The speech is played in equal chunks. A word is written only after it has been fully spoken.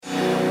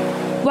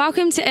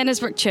Welcome to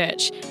Annesbrook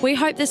Church. We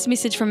hope this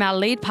message from our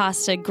lead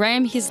pastor,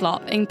 Graham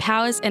Hislop,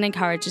 empowers and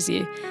encourages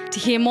you. To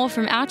hear more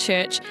from our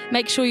church,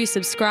 make sure you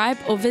subscribe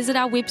or visit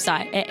our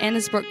website at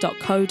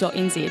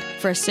annesbrook.co.nz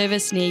for a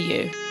service near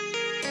you.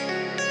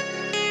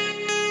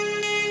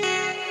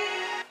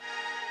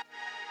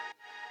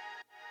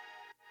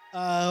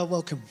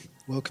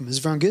 Welcome. Is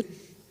everyone good?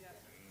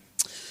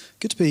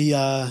 Good to be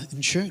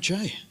in church,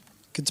 eh?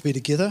 Good to be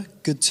together.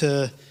 Good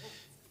to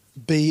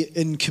be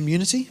in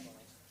community.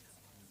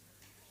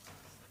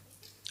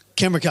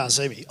 Camera can't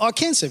see me. Oh, I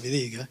can see me. There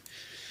you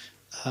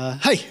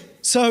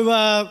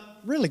go.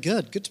 Really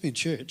good. Good to be in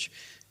church.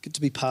 Good to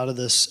be part of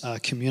this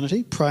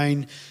community.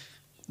 Praying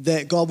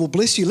that God will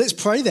bless you. Let's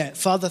pray that.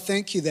 Father,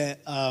 thank you that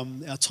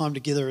our time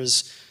together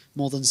is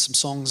more than some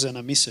songs and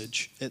a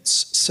message.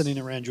 It's sitting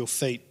around your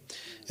feet.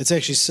 It's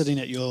actually sitting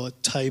at your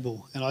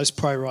table. And I just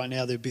pray right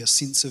now there'd be a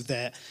sense of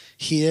that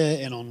here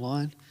and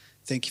online.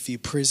 Thank you for your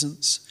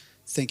presence.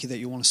 Thank you that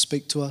you want to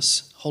speak to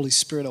us. Holy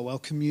Spirit, I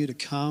welcome you to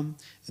come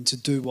and to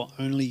do what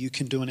only you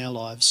can do in our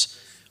lives.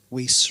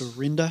 We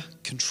surrender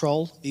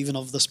control even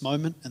of this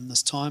moment and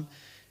this time.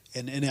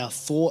 And in our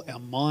thought, our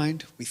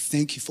mind, we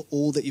thank you for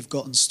all that you've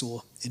got in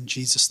store. In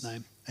Jesus'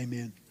 name,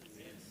 amen.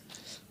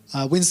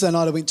 Wednesday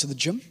night I went to the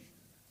gym.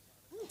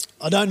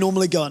 I don't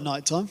normally go at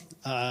night time.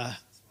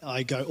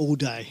 I go all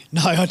day.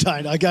 No, I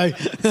don't. I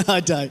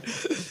don't.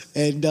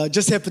 And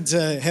just happened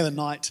to have a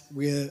night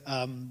where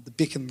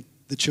Beck and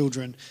the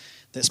children,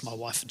 that's my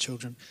wife and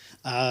children,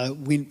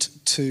 went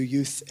to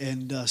youth.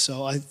 And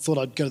so I thought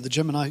I'd go to the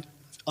gym. And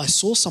I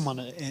saw someone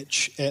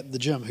at the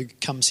gym who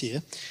comes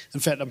here. In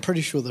fact, I'm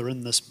pretty sure they're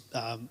in this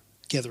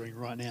gathering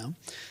right now.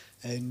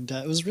 And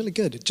it was really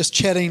good. Just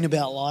chatting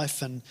about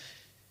life. And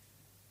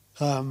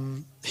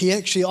we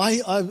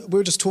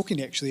were just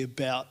talking actually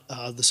about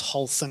this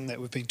whole thing that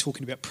we've been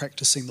talking about,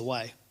 practicing the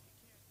way,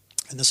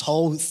 and this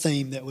whole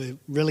theme that we're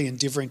really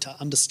endeavouring to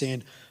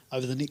understand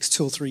over the next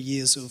 2 or 3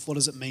 years of what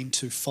does it mean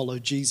to follow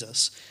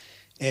Jesus.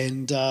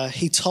 And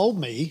he told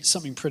me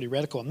something pretty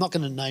radical. I'm not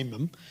going to name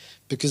him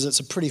because it's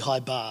a pretty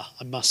high bar,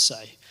 I must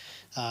say.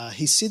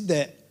 He said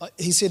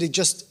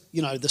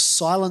the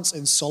silence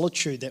and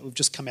solitude that we've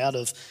just come out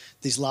of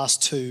these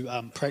last two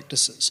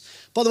practices.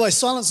 By the way,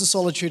 silence and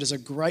solitude is a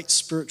great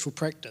spiritual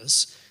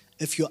practice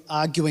if you're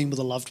arguing with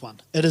a loved one.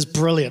 It is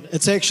brilliant.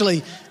 It's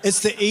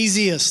the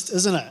easiest,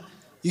 isn't it?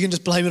 You can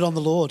just blame it on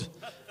the Lord.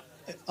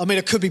 I mean,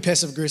 it could be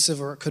passive-aggressive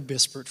or it could be a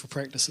spiritual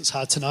practice. It's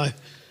hard to know.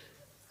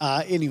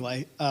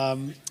 Anyway,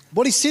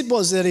 what he said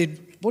was that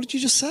what did you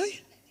just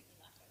say?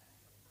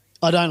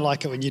 I don't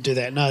like it when you do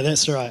that. No,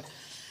 that's right.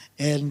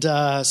 And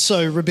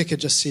so Rebecca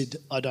just said,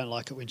 I don't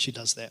like it when she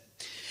does that.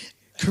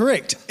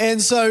 Correct.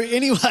 And so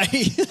anyway,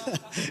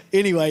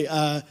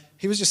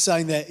 he was just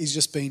saying that he's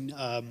just been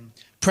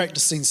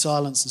practicing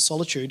silence and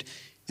solitude.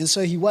 And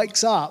so he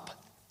wakes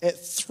up at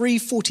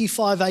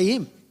 3:45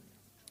 a.m.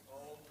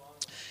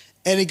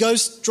 And he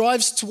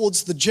drives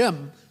towards the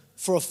gym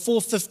for a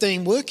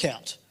 4:15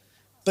 workout.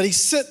 But he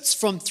sits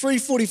from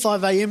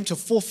 3:45 a.m. to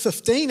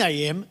 4:15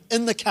 a.m.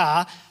 in the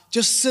car,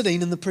 just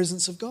sitting in the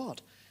presence of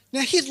God.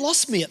 Now, he'd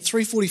lost me at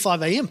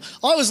 3:45 a.m.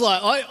 I was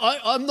like,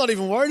 I'm not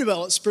even worried about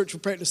what spiritual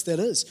practice that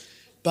is.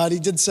 But he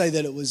did say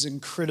that it was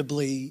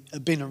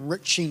been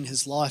enriching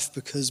his life,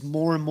 because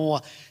more and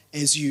more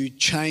as you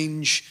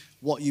change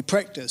what you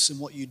practice and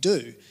what you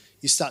do,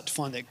 you start to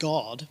find that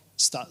God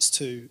starts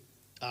to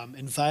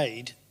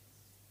invade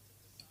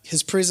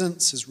his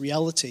presence, his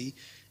reality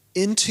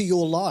into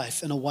your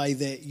life in a way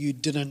that you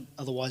didn't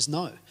otherwise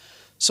know.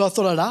 So I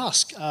thought I'd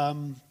ask,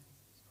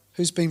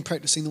 who's been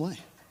practicing the way?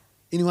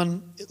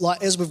 Anyone,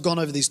 as we've gone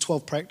over these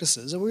 12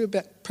 practices, are we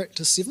about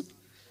practice 7?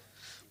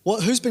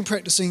 Who's been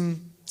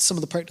practicing some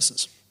of the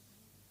practices?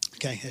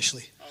 Okay,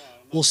 Ashley.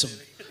 Awesome.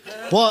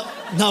 What?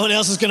 No one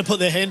else is going to put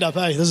their hand up,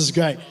 hey? This is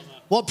great.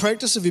 What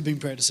practice have you been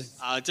practicing?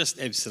 Just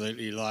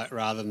absolutely,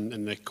 rather than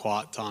in the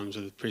quiet times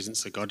with the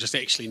presence of God, just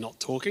actually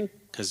not talking,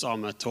 because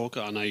I'm a talker.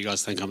 I know you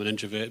guys think I'm an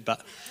introvert,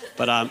 but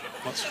I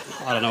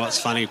don't know what's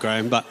funny,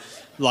 Graham, but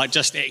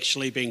just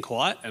actually being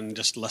quiet and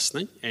just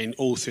listening, and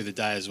all through the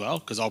day as well,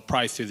 because I'll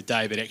pray through the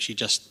day, but actually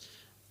just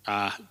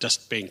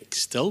being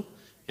still,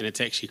 and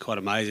it's actually quite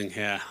amazing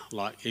how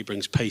he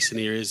brings peace in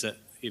areas that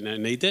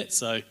need that.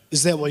 So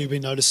is that what you've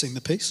been noticing,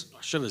 the peace?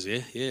 Shivers, yeah,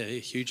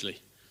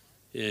 hugely,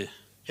 yeah.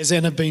 Has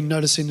Anna been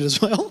noticing it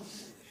as well?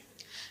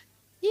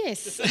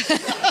 Yes.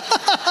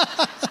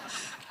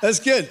 That's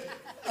good.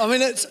 I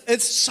mean,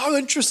 it's so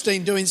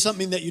interesting doing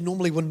something that you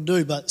normally wouldn't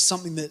do, but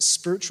something that's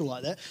spiritual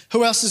like that.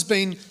 Who else has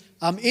been,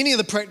 any of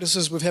the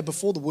practices we've had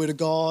before, the Word of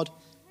God,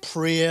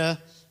 prayer,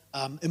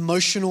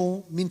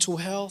 emotional, mental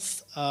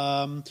health.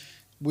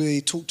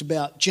 We talked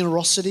about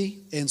generosity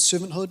and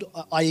servanthood,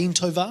 ayin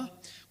tovah.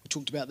 We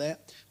talked about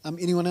that.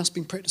 Anyone else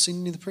been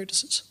practicing any of the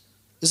practices?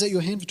 Is that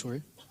your hand,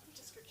 Victoria?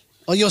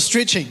 Oh, you're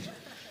stretching.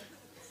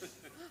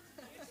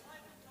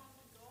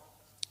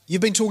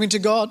 You've been talking to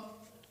God?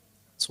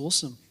 It's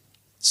awesome.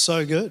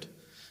 So good.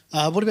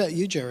 What about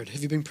you, Jared?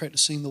 Have you been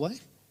practicing the way?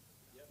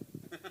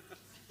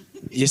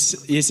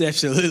 Yes,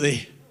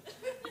 absolutely.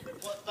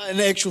 In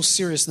actual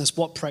seriousness,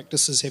 what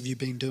practices have you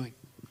been doing?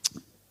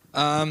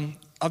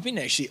 I've been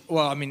as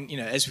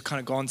we've kind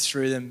of gone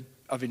through them,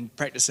 I've been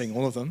practicing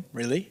all of them,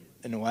 really,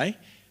 in a way.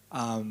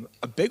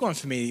 A big one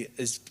for me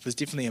was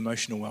definitely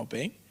emotional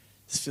well-being.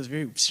 This feels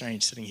very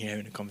strange sitting here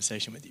having a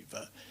conversation with you,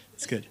 but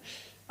it's good.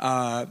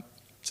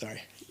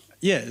 Sorry.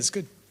 Yeah, it's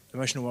good.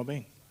 Emotional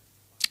well-being.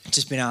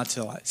 Just being able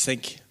to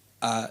think,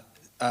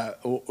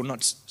 or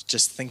not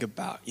just think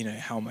about,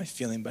 how am I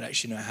feeling, but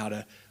actually know how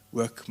to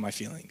work my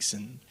feelings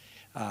and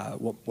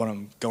what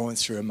I'm going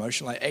through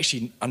emotionally.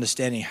 Actually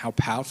understanding how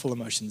powerful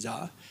emotions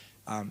are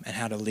and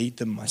how to lead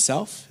them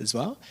myself as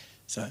well.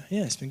 So,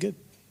 yeah, it's been good.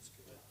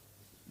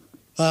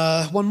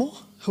 One more.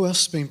 Who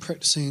else has been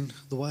practicing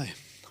the way?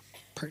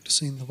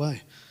 Practicing the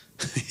way.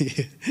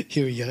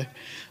 Here we go.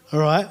 All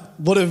right.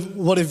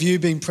 What have you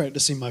been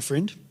practicing, my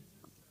friend?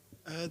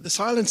 The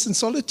silence and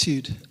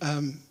solitude,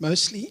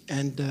 mostly,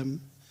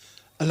 and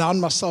allowing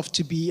myself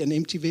to be an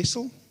empty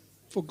vessel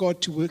for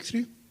God to work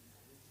through.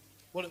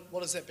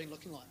 What has that been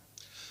looking like?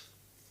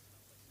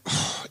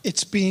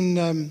 It's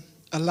been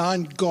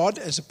allowing God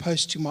as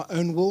opposed to my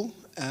own will,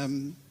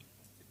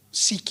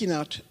 seeking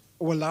out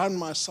or allowing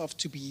myself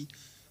to be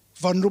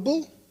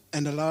vulnerable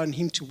and allowing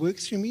Him to work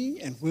through me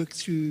and work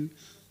through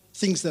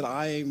things that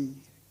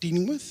I'm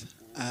dealing with,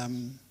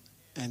 and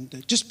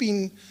just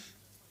being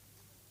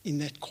in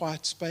that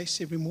quiet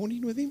space every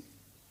morning with Him.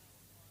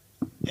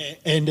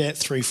 And at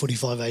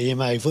 3:45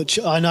 a.m, which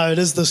I know it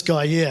is this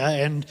guy here,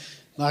 and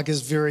Mark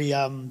is very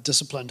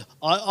disciplined.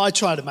 I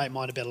try to make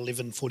mine about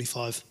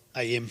 11:45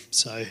 a.m,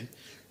 so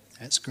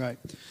that's great.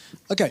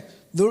 Okay,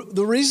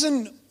 the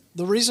reason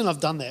I've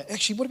done that,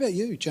 actually, what about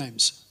you,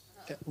 James?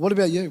 What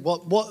about you?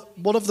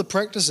 What of the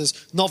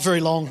practices? Not very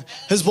long.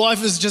 His wife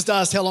has just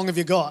asked, how long have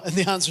you got? And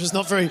the answer is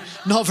not very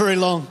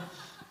long.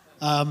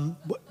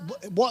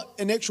 What,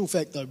 in actual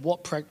fact, though,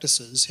 what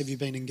practices have you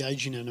been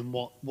engaging in, and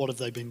what have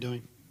they been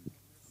doing?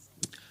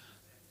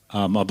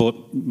 I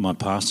bought my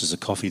pastors a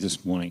coffee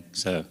this morning,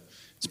 so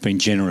it's been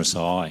generous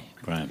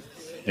Graham.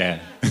 Yeah.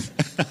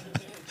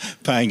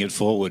 Paying it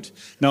forward.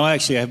 No, I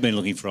actually have been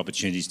looking for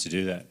opportunities to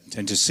do that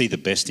and to see the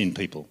best in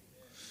people,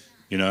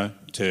 when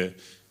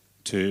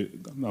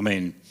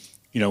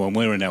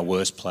we're in our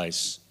worst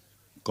place,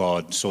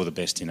 God saw the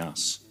best in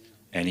us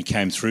and He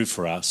came through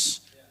for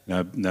us,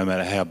 no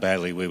matter how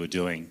badly we were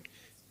doing.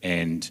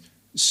 And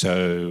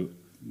so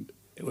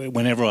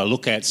whenever I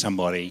look at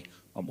somebody,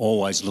 I'm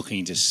always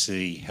looking to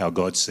see how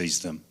God sees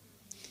them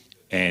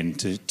and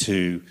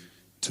to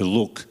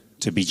look,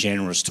 to be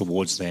generous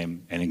towards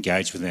them and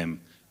engage with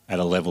them at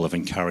a level of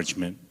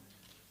encouragement.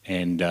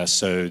 And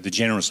so the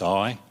generous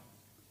eye,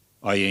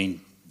 Ayin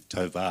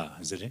Tovar,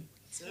 is it?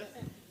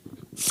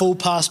 Full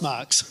pass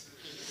marks.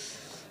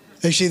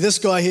 Actually, this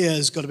guy here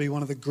has got to be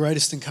one of the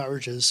greatest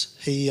encouragers.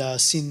 He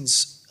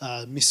sends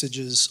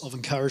messages of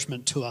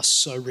encouragement to us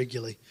so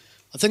regularly.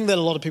 I think that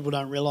a lot of people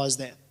don't realise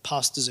that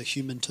pastors are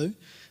human too,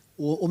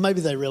 or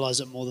maybe they realise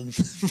it more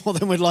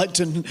than we'd like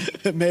to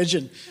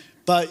imagine.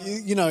 But,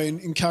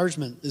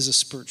 encouragement is a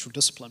spiritual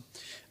discipline.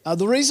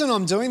 The reason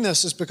I'm doing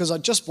this is because I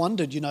just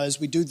wondered, as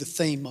we do the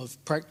theme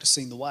of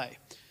practicing the way,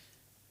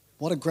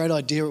 what a great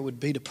idea it would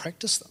be to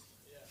practice them.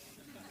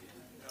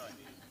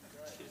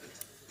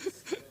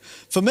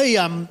 For me,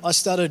 I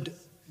started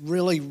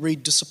really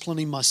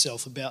redisciplining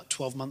myself about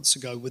 12 months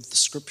ago with the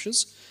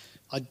scriptures.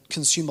 I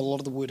consume a lot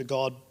of the Word of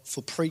God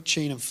for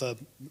preaching and for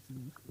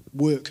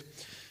work,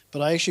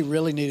 but I actually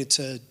really needed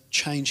to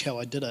change how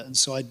I did it. And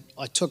so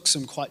I took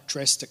some quite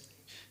drastic,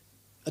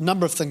 a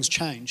number of things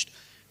changed,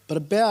 but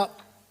about,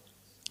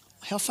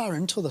 how far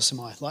into this am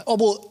I?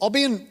 I'll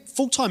be in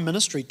full-time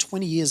ministry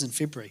 20 years in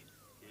February.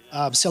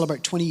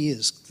 Celebrate 20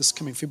 years this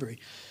coming February.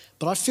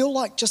 But I feel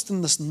like just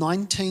in this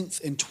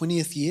 19th and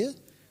 20th year,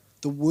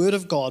 the Word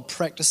of God,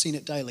 practicing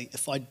it daily,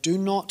 if I do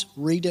not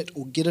read it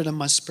or get it in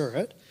my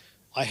spirit,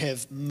 I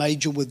have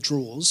major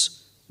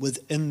withdrawals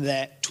within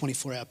that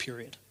 24-hour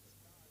period.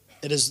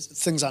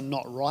 Things are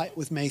not right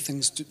with me.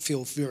 Things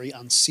feel very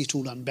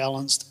unsettled,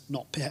 unbalanced,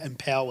 not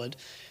empowered.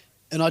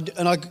 And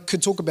I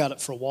could talk about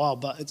it for a while,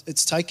 but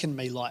it's taken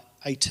me like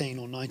 18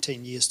 or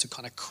 19 years to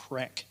kind of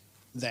crack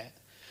that.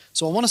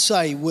 So I want to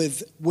say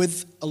with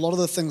a lot of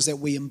the things that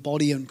we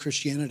embody in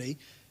Christianity,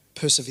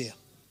 persevere.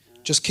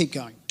 Just keep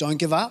going. Don't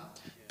give up,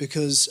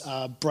 because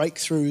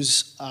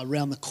breakthroughs are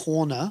around the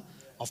corner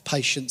of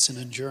patience and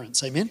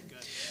endurance. Amen?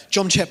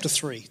 John chapter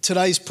 3.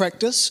 Today's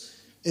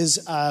practice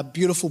is a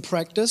beautiful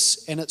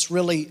practice, and it's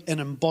really an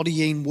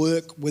embodying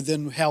work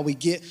within how we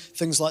get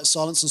things like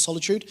silence and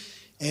solitude.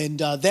 And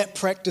that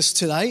practice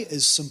today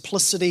is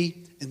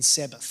simplicity and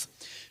Sabbath.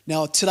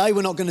 Now, today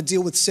we're not going to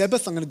deal with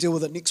Sabbath. I'm going to deal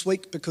with it next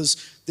week, because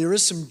there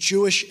is some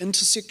Jewish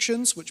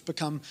intersections which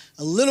become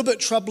a little bit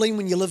troubling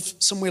when you live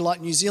somewhere like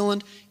New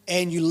Zealand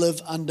and you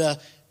live under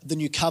the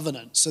New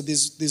Covenant. So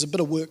there's a bit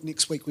of work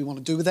next week we want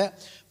to do with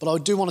that. But I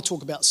do want to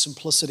talk about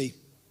simplicity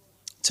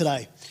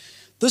today.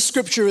 This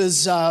scripture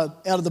is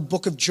out of the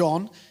book of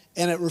John,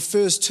 and it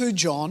refers to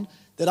John,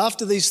 that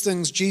after these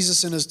things,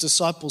 Jesus and his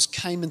disciples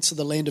came into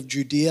the land of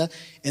Judea,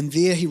 and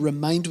there he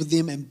remained with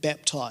them and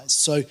baptized.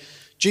 So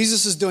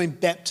Jesus is doing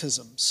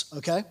baptisms,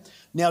 okay?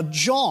 Now,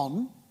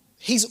 John,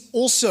 he's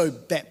also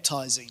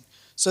baptizing.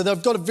 So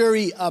they've got a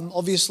very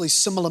obviously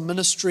similar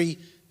ministry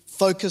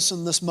focus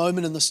in this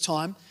moment, in this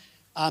time.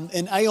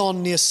 In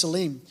Aeon near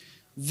Salim,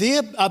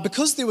 there,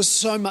 because there was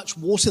so much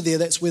water there,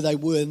 that's where they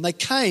were. And they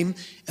came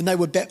and they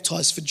were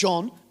baptized for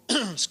John.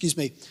 Excuse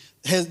me.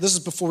 This is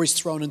before he's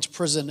thrown into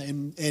prison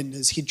and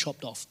his head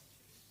chopped off.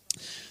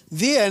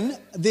 Then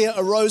there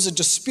arose a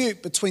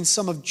dispute between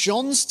some of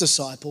John's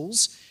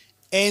disciples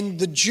and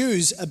the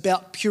Jews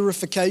about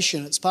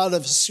purification. It's part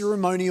of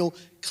ceremonial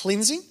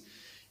cleansing.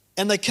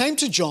 And they came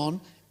to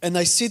John and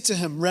they said to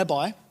him,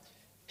 Rabbi,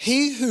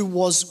 he who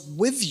was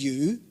with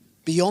you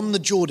beyond the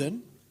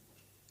Jordan,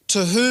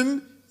 to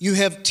whom you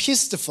have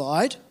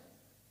testified,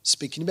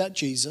 speaking about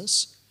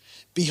Jesus,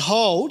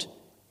 behold,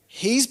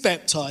 he's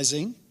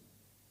baptizing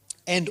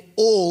and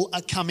all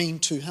are coming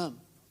to him.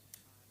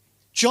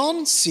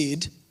 John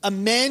said, a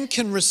man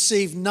can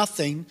receive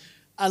nothing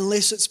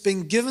unless it's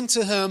been given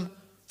to him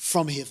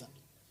from heaven.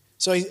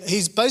 So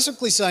he's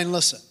basically saying,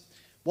 listen,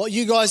 what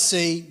you guys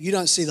see, you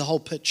don't see the whole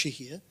picture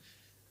here.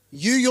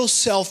 You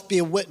yourself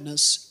bear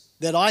witness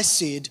that I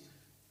said,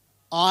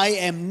 I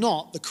am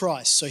not the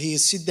Christ. So he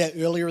has said that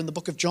earlier in the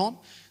book of John,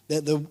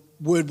 that the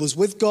word was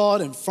with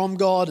God and from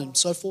God and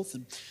so forth.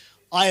 And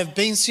I have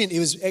been sent. He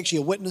was actually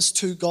a witness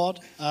to God,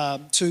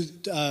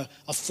 a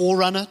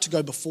forerunner to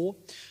go before.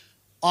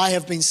 I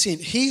have been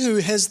sent. He who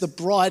has the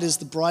bride is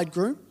the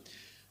bridegroom,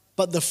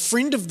 but the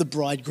friend of the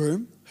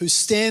bridegroom who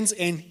stands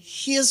and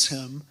hears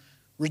him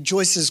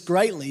rejoices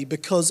greatly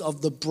because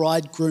of the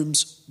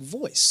bridegroom's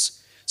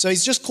voice. So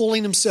he's just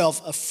calling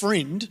himself a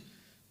friend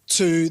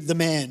to the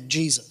man,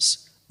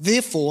 Jesus.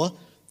 Therefore,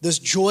 this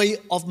joy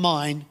of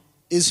mine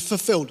is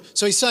fulfilled.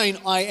 So he's saying,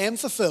 I am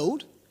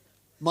fulfilled.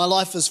 My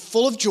life is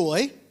full of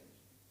joy.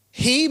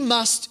 He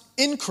must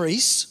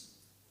increase,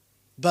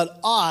 but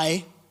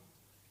I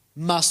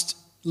must,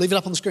 leave it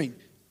up on the screen,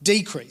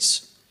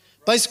 decrease.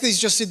 Basically, he's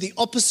just said the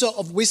opposite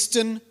of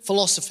Western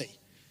philosophy,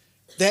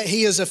 that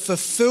he is a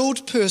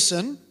fulfilled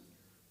person,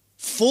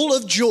 full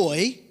of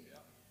joy,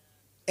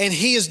 and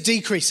he is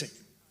decreasing.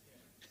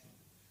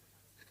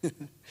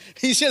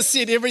 He's just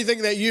said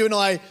everything that you and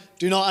I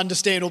do not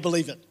understand or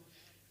believe in.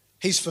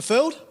 He's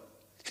fulfilled,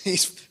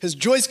 his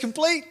joy is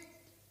complete,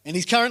 and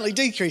he's currently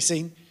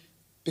decreasing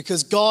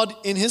because God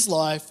in his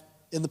life,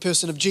 in the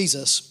person of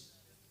Jesus,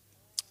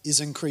 is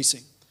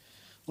increasing.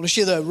 I want to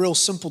share the real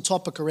simple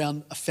topic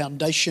around a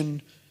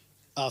foundation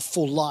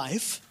for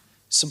life,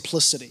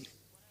 simplicity.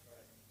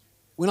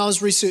 When I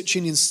was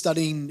researching and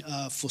studying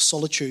for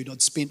Solitude,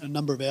 I'd spent a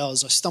number of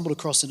hours. I stumbled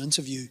across an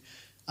interview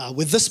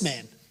with this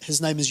man. His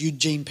name is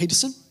Eugene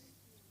Peterson.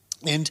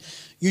 And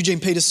Eugene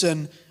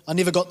Peterson, I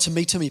never got to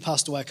meet him. He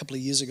passed away a couple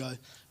of years ago.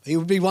 He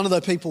would be one of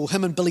those people,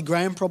 him and Billy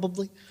Graham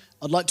probably.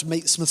 I'd like to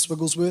meet Smith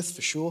Wigglesworth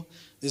for sure.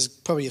 There's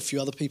probably a few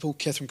other people,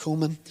 Catherine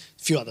Kuhlman,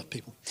 a few other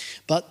people.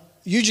 But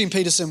Eugene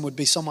Peterson would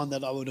be someone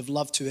that I would have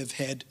loved to have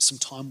had some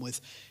time with.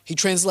 He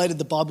translated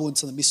the Bible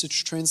into the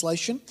Message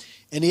translation,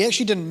 and he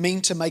actually didn't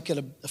mean to make it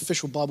an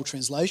official Bible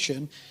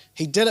translation.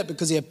 He did it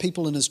because he had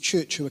people in his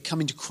church who were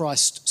coming to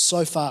Christ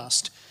so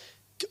fast,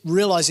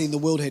 realizing the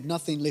world had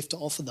nothing left to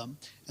offer them,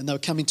 and they were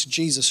coming to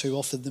Jesus who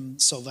offered them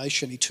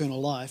salvation,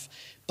 eternal life.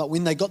 But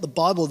when they got the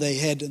Bible they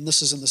had, and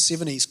this is in the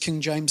 70s,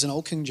 King James and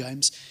Old King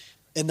James,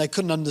 and they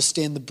couldn't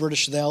understand the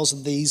British thous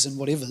and these and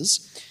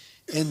whatevers.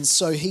 And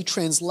so he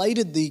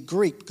translated the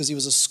Greek, because he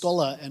was a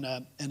scholar and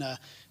a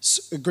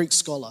Greek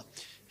scholar.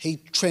 He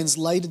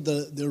translated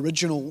the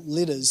original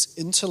letters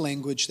into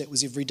language that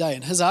was everyday.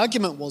 And his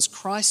argument was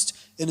Christ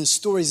in his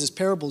stories, his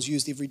parables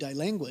used everyday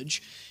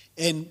language,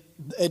 and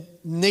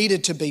it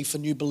needed to be for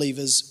new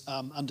believers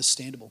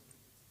understandable.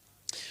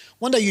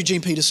 One day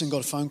Eugene Peterson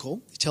got a phone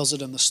call, he tells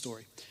it in the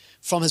story,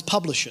 from his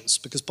publishers,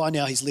 because by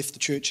now he's left the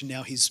church and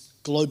now he's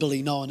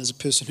globally known as a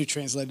person who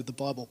translated the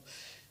Bible.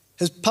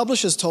 His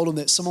publishers told him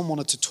that someone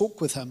wanted to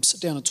talk with him,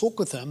 sit down and talk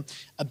with him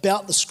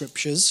about the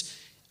scriptures,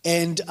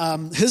 and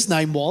his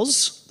name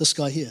was this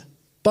guy here,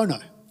 Bono.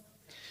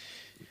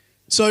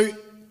 So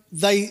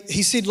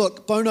he said,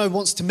 look, Bono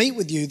wants to meet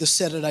with you this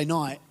Saturday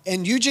night.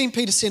 And Eugene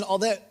Peterson,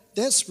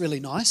 that's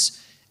really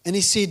nice. And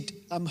he said,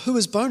 who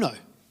is Bono?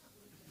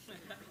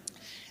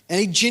 And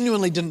he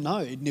genuinely didn't know.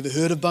 He'd never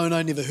heard of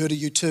Bono, never heard of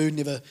U2,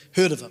 never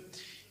heard of him.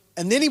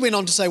 And then he went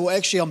on to say, well,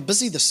 actually, I'm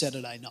busy this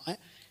Saturday night.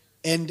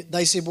 And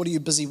they said, what are you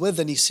busy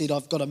with? And he said,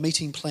 I've got a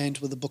meeting planned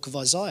with the book of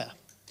Isaiah.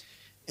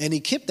 And he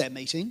kept that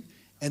meeting,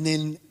 and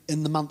then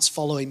in the months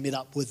following met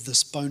up with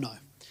this Bono.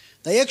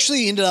 They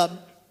actually ended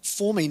up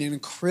forming an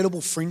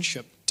incredible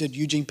friendship, did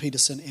Eugene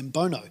Peterson and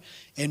Bono.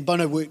 And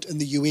Bono worked in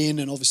the UN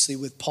and obviously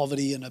with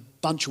poverty and a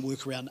bunch of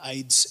work around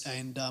AIDS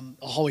and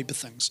a whole heap of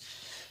things.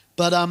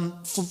 But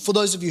for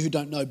those of you who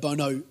don't know,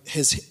 Bono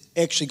has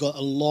actually got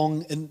a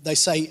long, and they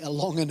say a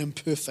long and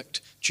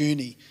imperfect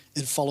journey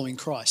in following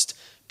Christ.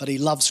 But he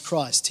loves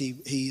Christ. He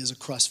is a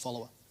Christ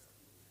follower.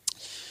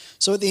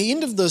 So at the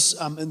end of this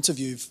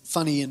interview,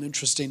 funny and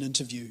interesting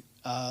interview,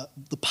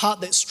 the part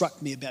that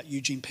struck me about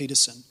Eugene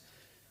Peterson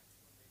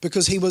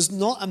because he was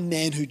not a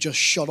man who just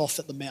shot off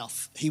at the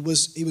mouth. He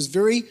was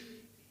very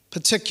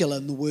particular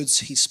in the words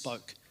he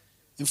spoke.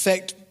 In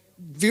fact,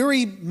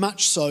 very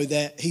much so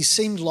that he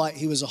seemed like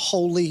he was a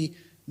holy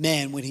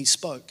man when he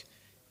spoke.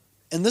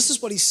 And this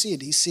is what he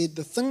said. He said,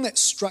 the thing that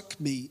struck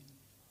me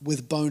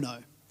with Bono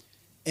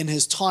in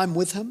his time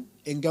with him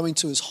and going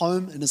to his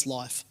home and his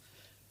life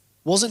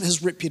wasn't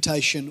his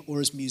reputation or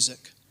his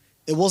music.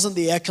 It wasn't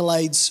the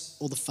accolades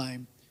or the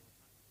fame.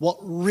 What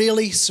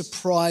really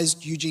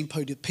surprised Eugene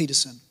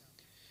Peterson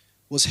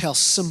was how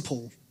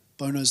simple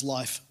Bono's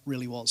life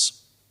really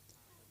was.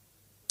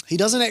 He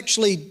doesn't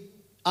actually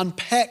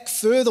unpack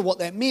further what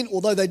that meant,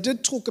 although they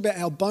did talk about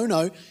how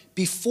Bono,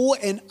 before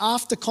and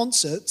after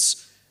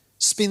concerts,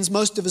 spends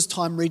most of his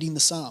time reading the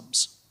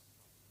Psalms.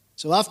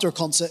 So after a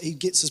concert, he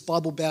gets his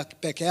Bible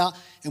back out,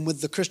 and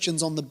with the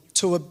Christians on the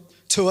tour,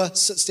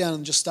 sits down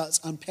and just starts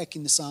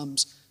unpacking the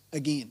Psalms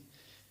again.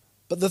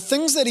 But the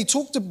things that he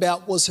talked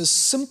about was his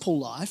simple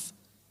life.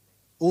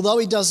 Although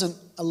he doesn't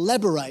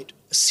elaborate,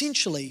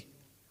 essentially,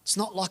 it's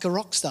not like a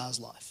rock star's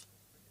life.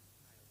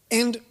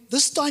 And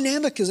this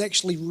dynamic is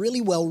actually really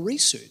well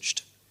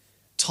researched.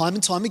 Time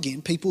and time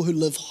again, people who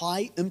live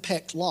high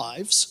impact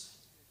lives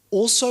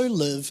also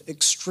live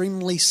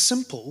extremely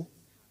simple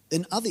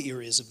in other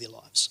areas of their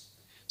lives.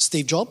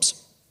 Steve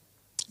Jobs,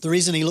 the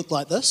reason he looked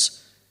like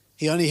this,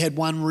 he only had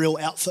one real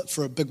outfit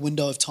for a big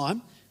window of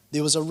time.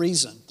 There was a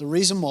reason. The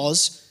reason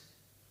was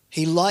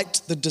he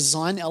liked the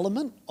design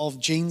element of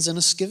jeans and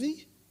a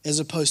skivvy as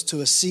opposed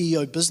to a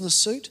CEO business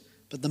suit.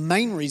 But the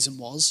main reason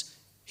was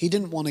he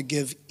didn't want to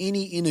give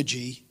any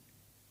energy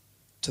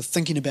to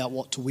thinking about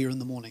what to wear in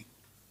the morning.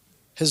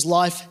 His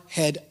life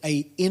had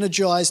an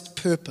energized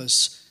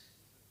purpose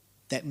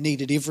that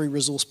needed every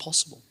resource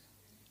possible.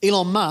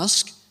 Elon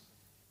Musk,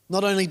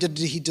 not only did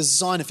he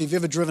design, if you've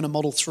ever driven a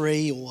Model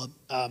 3 or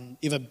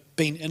ever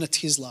been in a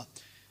Tesla,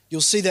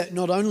 you'll see that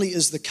not only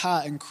is the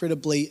car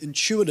incredibly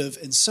intuitive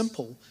and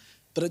simple,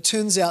 but it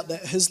turns out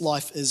that his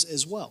life is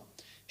as well.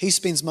 He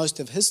spends most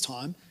of his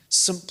time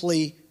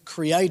simply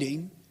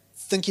creating,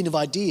 thinking of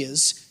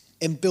ideas,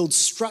 and builds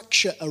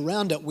structure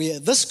around it, where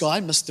this guy,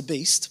 Mr.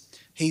 Beast,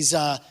 he's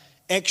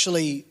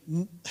actually,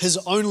 his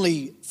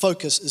only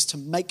focus is to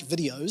make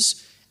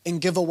videos and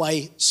give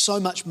away so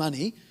much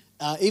money,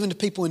 even to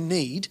people in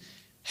need.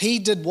 He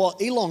did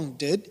what Elon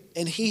did,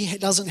 and he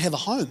doesn't have a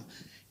home.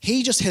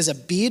 He just has a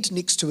bed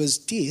next to his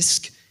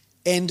desk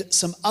and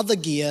some other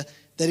gear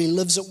that he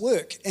lives at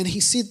work. And he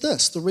said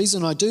this, the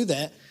reason I do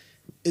that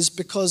is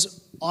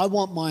because I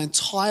want my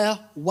entire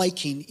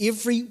waking,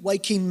 every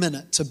waking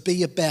minute to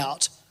be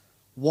about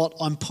what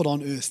I'm put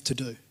on earth to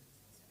do.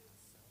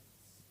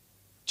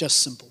 Just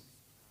simple.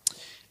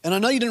 And I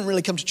know you didn't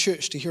really come to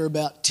church to hear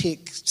about tech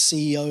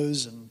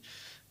CEOs and,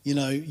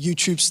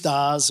 YouTube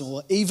stars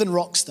or even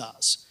rock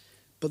stars.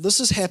 But this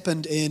has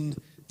happened in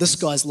this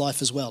guy's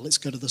life as well. Let's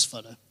go to this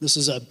photo. This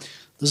is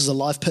a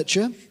live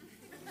picture.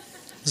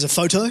 There's a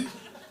photo.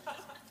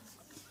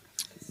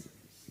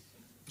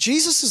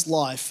 Jesus'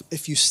 life,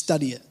 if you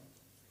study it,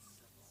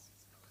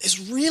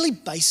 is really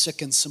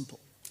basic and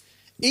simple.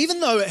 Even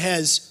though it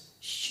has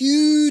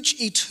huge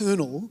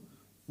eternal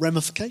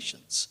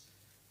ramifications.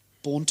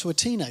 Born to a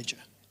teenager.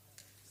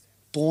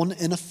 Born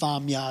in a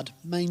farmyard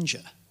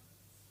manger.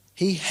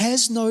 He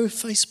has no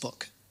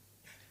Facebook.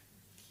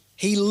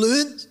 He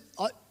learned,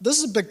 this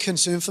is a big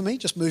concern for me,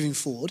 just moving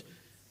forward.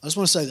 I just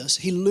want to say this.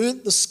 He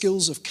learned the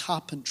skills of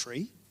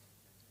carpentry,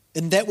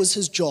 and that was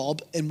his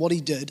job and what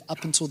he did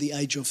up until the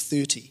age of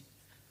 30.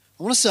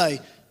 I want to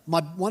say,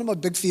 one of my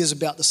big fears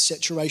about the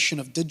saturation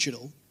of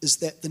digital is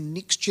that the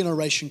next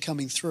generation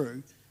coming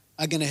through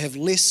are going to have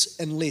less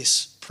and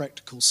less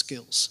practical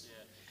skills.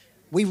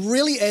 We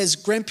really, as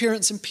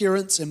grandparents and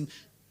parents and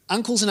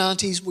uncles and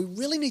aunties, we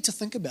really need to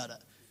think about it.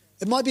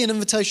 It might be an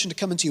invitation to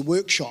come into your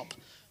workshop,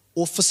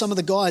 or for some of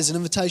the guys, an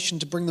invitation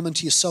to bring them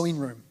into your sewing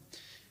room.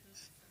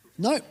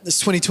 No, it's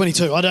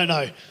 2022, I don't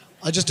know.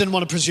 I just didn't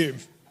want to presume.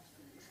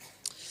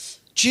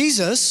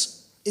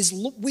 Jesus,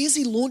 where's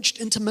he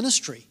launched into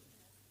ministry?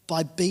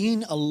 By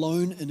being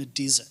alone in a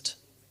desert.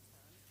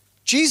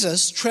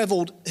 Jesus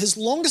travelled, his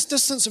longest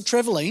distance of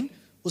travelling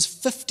was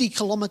 50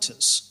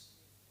 kilometres.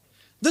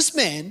 This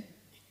man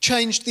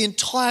changed the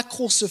entire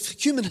course of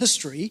human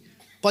history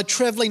by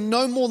travelling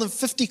no more than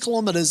 50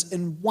 kilometres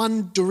in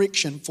one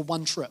direction for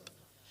one trip.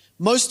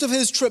 Most of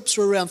his trips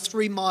were around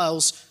 3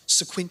 miles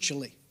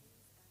sequentially.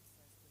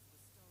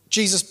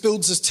 Jesus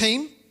builds his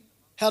team.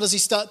 How does he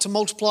start to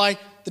multiply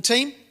the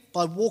team?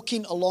 By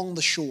walking along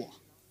the shore.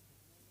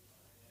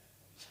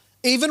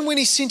 Even when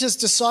he sent his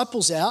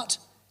disciples out,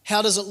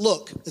 how does it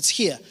look? It's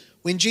here.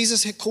 When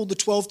Jesus had called the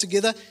 12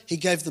 together, he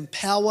gave them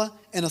power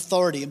and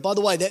authority. And by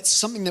the way, that's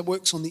something that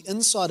works on the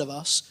inside of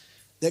us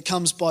that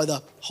comes by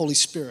the Holy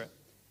Spirit.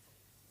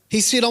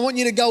 He said, I want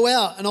you to go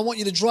out and I want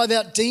you to drive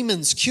out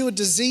demons, cure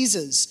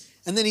diseases.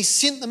 And then he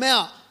sent them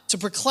out to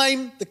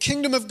proclaim the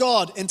kingdom of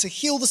God and to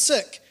heal the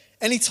sick.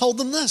 And he told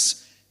them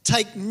this,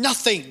 take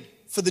nothing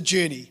for the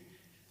journey.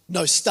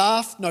 No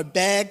staff, no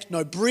bag,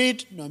 no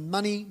bread, no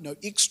money, no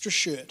extra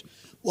shirt.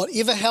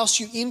 Whatever house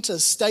you enter,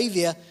 stay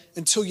there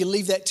until you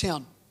leave that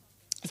town.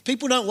 If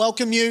people don't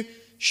welcome you,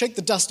 shake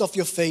the dust off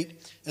your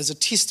feet as a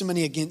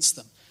testimony against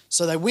them.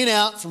 So they went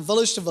out from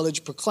village to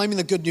village proclaiming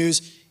the good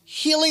news,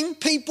 healing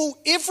people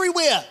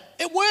everywhere.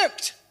 It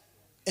worked.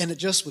 And it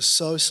just was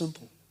so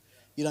simple.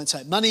 You don't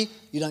take money,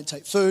 you don't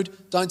take food,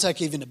 don't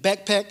take even a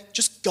backpack,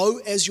 just go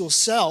as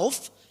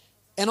yourself.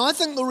 And I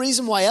think the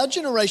reason why our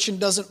generation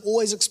doesn't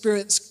always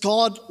experience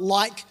God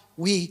like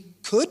we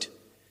could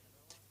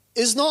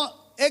is not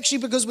actually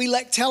because we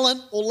lack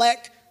talent or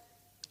lack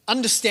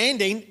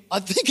understanding. I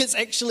think it's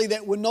actually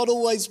that we're not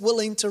always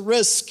willing to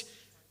risk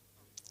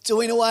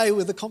doing away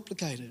with the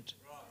complicated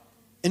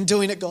and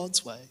doing it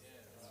God's way.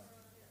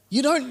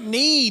 You don't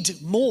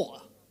need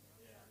more.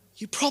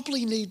 You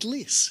probably need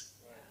less.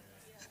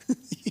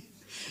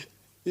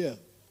 Yeah.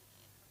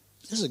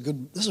 This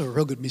is a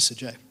real good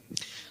message, eh?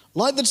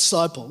 Like the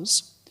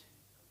disciples,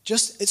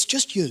 it's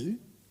just you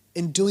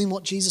and doing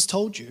what Jesus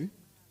told you,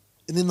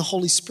 and then the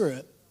Holy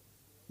Spirit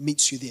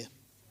meets you there.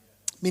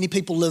 Many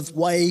people live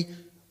way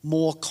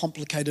more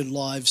complicated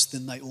lives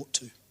than they ought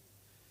to.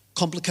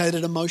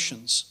 Complicated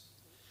emotions.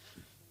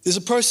 There's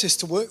a process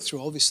to work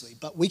through, obviously,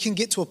 but we can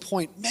get to a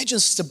point, imagine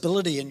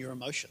stability in your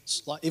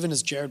emotions, like even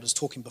as Jared was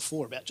talking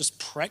before about just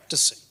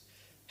practicing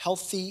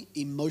healthy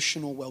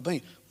emotional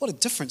well-being. What a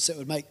difference that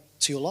would make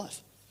to your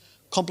life.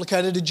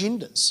 Complicated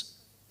agendas.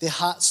 Their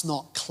heart's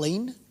not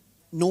clean,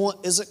 nor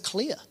is it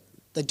clear.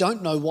 They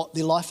don't know what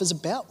their life is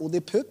about or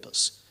their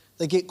purpose.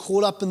 They get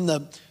caught up in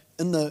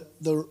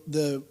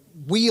the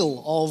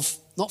wheel of,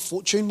 not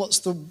fortune, what's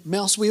the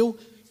mouse wheel?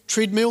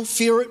 Treadmill,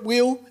 ferret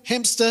wheel,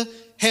 hamster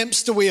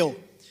wheel.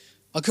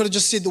 I could have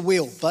just said the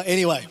wheel, but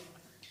anyway.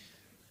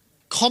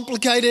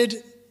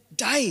 Complicated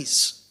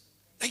days.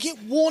 They get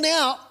worn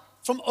out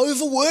from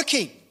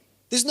overworking.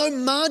 There's no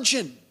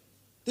margin.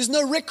 There's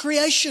no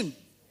recreation.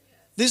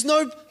 There's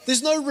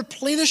no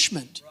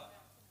replenishment.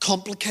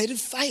 Complicated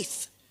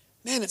faith.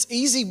 Man, it's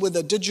easy with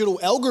a digital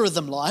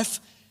algorithm life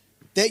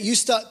that you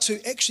start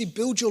to actually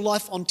build your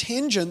life on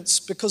tangents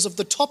because of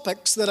the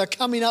topics that are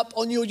coming up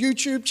on your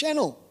YouTube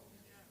channel.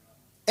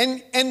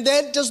 And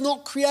that does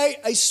not create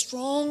a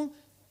strong,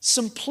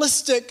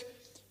 simplistic,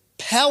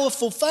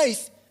 powerful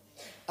faith.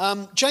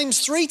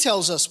 James 3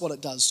 tells us what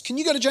it does. Can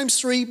you go to James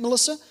 3,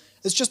 Melissa?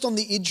 It's just on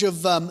the edge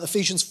of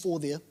Ephesians 4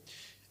 there.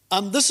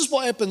 This is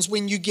what happens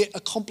when you get a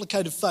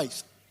complicated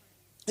faith.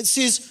 It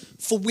says,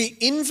 for where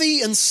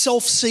envy and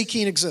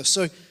self-seeking exist.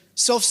 So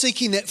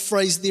self-seeking, that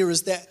phrase there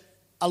is that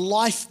a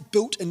life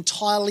built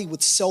entirely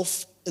with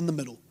self in the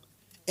middle.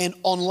 And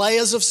on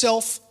layers of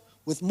self,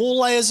 with more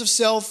layers of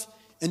self,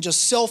 and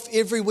just self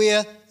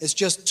everywhere is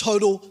just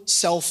total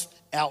selfness.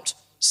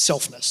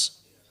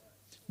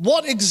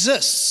 What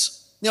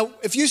exists? Now,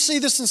 if you see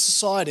this in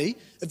society,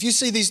 if you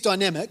see these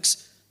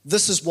dynamics,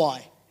 this is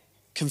why.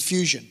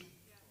 Confusion.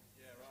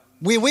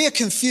 Where we are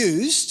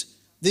confused,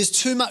 there's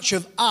too much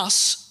of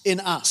us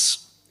in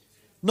us.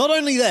 Not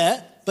only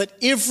that, but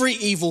every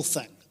evil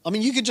thing. I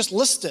mean, you could just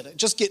list it. It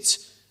just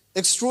gets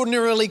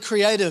extraordinarily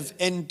creative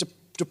and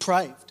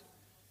depraved.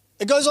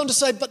 It goes on to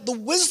say, but the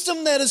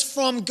wisdom that is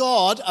from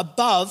God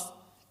above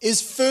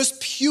is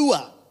first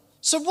pure.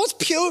 So what's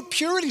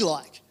purity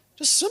like?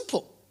 Just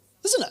simple,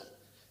 isn't it?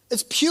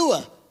 It's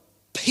pure,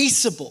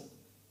 peaceable,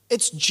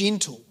 it's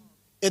gentle,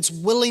 it's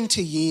willing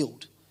to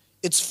yield,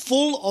 it's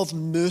full of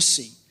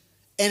mercy,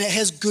 and it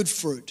has good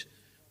fruit.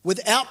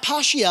 Without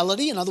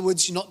partiality, in other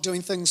words, you're not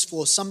doing things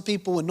for some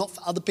people and not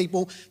for other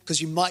people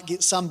because you might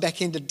get some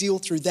back-end deal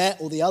through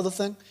that or the other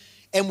thing.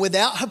 And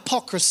without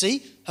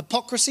hypocrisy,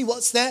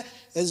 what's that?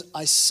 Is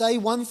I say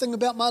one thing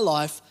about my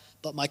life,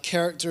 but my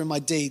character and my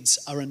deeds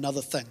are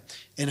another thing.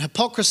 And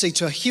hypocrisy,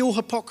 to heal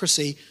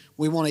hypocrisy,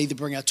 we want to either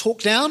bring our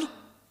talk down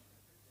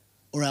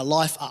or our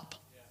life up.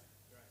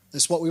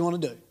 That's what we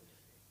want to do.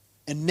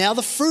 And now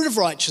the fruit of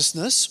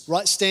righteousness,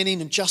 right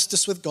standing and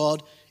justice with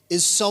God,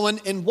 is sown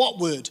in what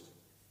word?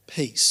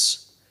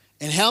 Peace.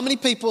 And how many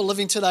people are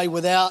living today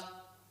without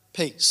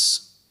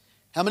peace?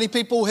 How many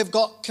people have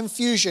got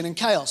confusion and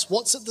chaos?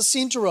 What's at the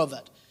center of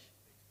it?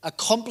 A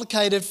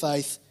complicated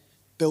faith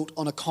built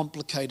on a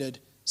complicated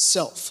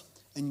self.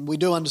 And we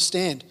do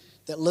understand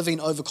that living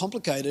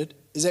overcomplicated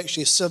is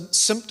actually a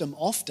symptom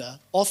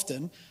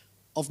often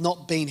of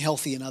not being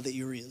healthy in other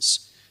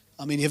areas.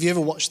 I mean, have you ever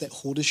watched that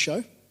Hoarders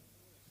show?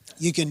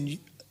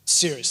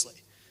 Seriously,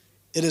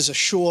 it is a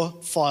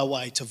surefire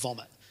way to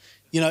vomit.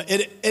 You know,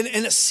 and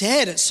it's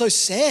sad, it's so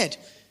sad.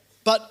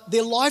 But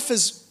their life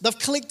is, they've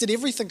collected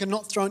everything and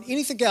not thrown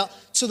anything out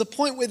to the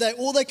point where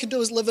all they can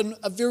do is live in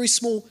a very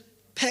small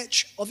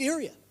patch of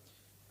area.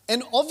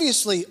 And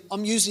obviously,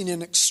 I'm using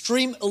an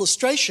extreme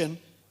illustration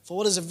for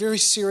what is a very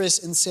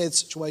serious and sad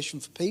situation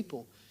for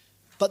people.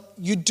 But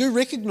you do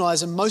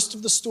recognize in most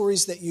of the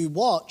stories that you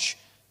watch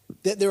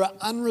that there are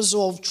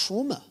unresolved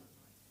trauma.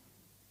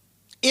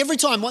 Every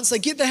time, once they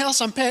get the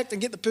house unpacked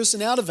and get the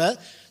person out of it,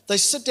 they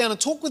sit down and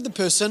talk with the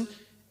person,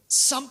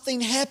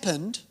 something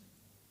happened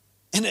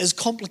and it has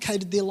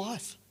complicated their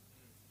life.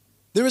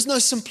 There is no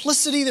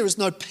simplicity, there is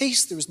no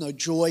peace, there is no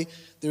joy,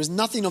 there is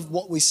nothing of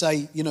what we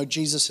say,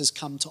 Jesus has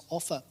come to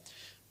offer.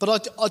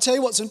 But I'll tell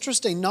you what's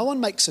interesting. No one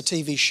makes a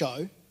TV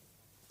show,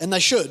 and they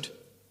should,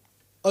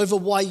 over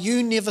why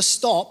you never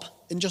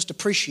stop and just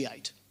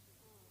appreciate.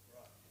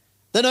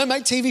 They don't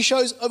make TV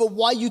shows over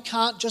why you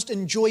can't just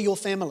enjoy your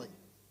family.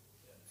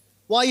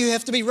 Why you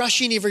have to be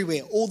rushing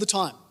everywhere all the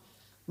time.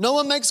 No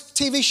one makes a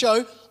TV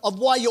show of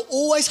why you're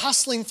always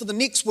hustling for the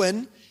next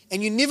win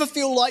and you never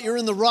feel like you're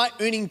in the right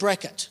earning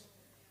bracket.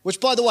 Which,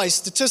 by the way,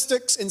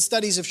 statistics and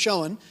studies have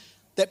shown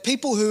that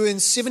people who earn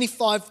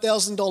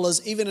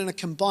 $75,000, even in a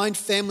combined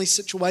family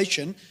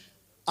situation,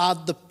 are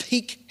the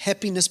peak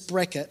happiness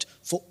bracket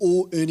for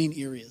all earning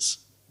areas.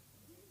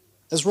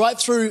 As right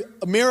through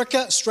America,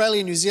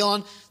 Australia, New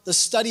Zealand, the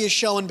study is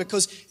showing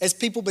because as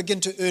people begin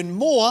to earn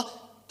more,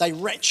 they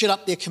ratchet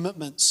up their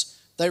commitments.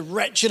 They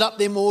ratchet up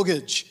their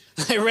mortgage.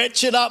 They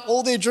ratchet up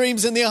all their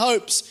dreams and their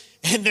hopes.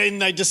 And then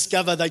they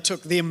discover they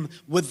took them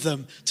with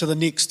them to the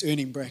next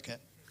earning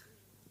bracket.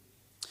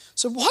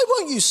 So why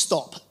won't you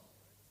stop?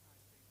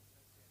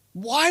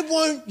 Why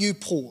won't you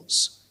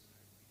pause?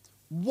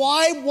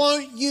 Why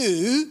won't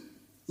you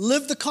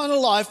live the kind of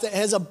life that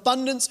has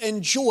abundance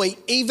and joy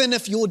even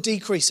if you're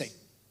decreasing?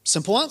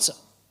 Simple answer.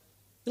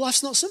 Your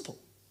life's not simple.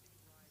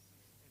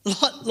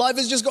 Life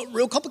has just got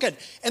real complicated.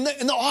 And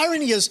the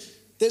irony is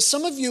that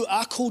some of you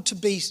are called to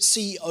be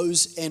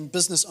CEOs and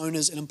business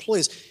owners and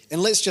employers.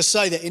 And let's just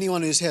say that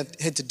anyone who's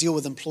had to deal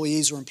with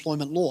employees or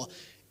employment law,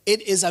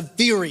 it is a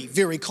very,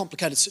 very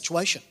complicated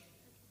situation.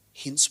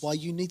 Hence why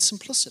you need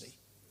simplicity.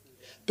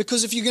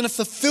 Because if you're going to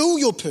fulfill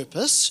your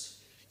purpose,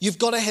 you've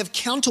got to have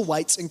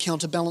counterweights and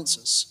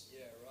counterbalances.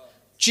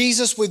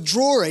 Jesus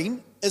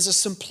withdrawing is a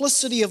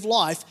simplicity of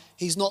life.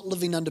 He's not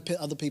living under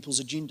other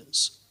people's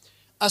agendas.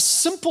 A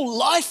simple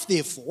life,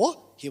 therefore,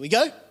 here we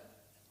go,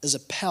 is a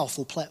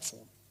powerful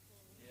platform.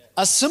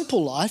 A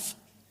simple life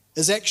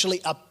is actually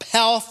a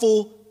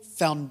powerful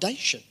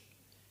foundation.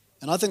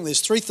 And I think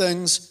there's three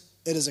things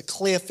it is a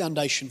clear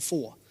foundation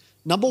for.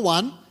 Number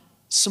one,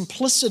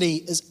 simplicity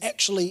is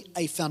actually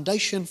a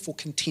foundation for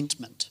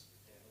contentment.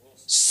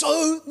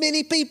 So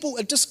many people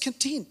are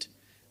discontent.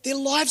 Their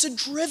lives are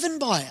driven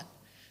by it.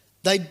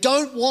 They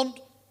don't want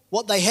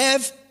what they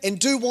have and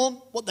do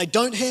want what they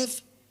don't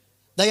have.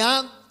 They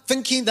don't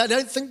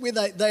think where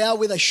they are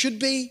where they should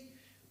be.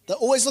 They're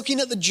always looking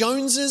at the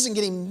Joneses and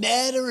getting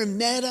madder and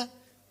madder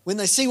when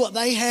they see what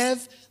they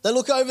have. They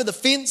look over the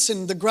fence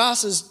and the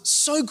grass is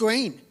so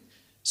green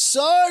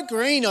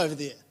over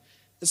there.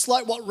 It's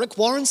like what Rick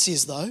Warren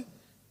says though.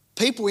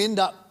 People end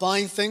up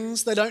buying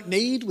things they don't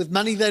need with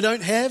money they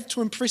don't have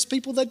to impress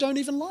people they don't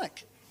even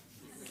like.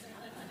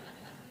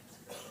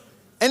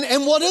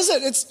 And what is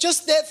it? It's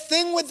just that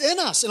thing within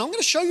us. And I'm going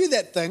to show you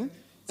that thing.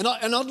 And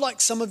I'd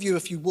like some of you,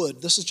 if you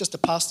would, this is just a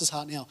pastor's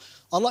heart now,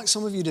 I'd like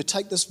some of you to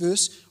take this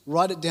verse,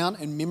 write it down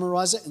and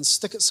memorize it and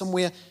stick it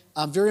somewhere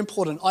very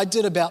important. I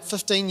did about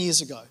 15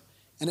 years ago.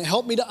 And it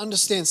helped me to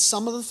understand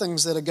some of the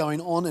things that are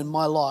going on in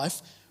my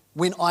life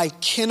when I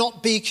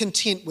cannot be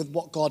content with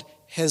what God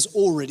has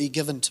already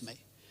given to me.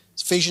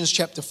 It's Ephesians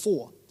chapter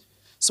 4.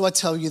 So I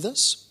tell you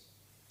this,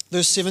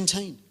 verse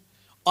 17.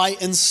 I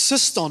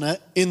insist on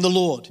it in the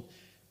Lord.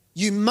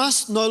 You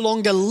must no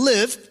longer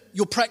live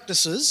your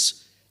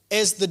practices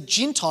as the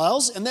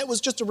Gentiles, and that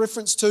was just a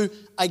reference to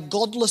a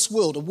godless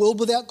world, a world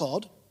without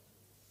God,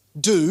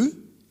 do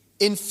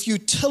in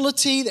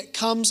futility that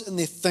comes in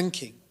their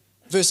thinking.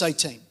 Verse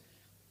 18.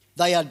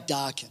 They are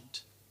darkened.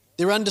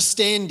 Their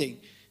understanding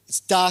is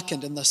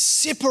darkened and they're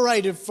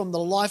separated from the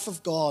life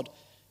of God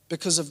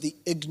because of the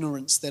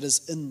ignorance that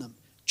is in them.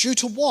 Due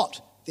to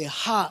what? Their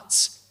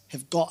hearts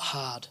have got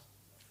hard.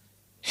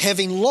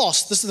 Having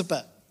lost, this is the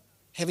bit,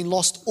 having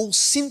lost all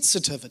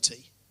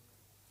sensitivity.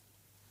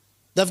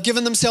 They've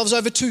given themselves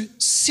over to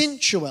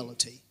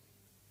sensuality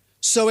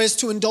so as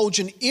to indulge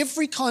in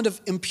every kind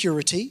of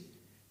impurity,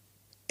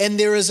 and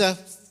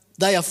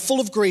they are full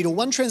of greed. Or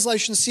one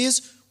translation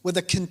says, with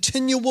a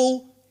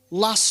continual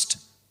lust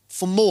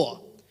for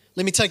more.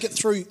 Let me take you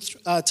through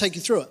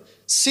it.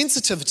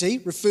 Sensitivity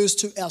refers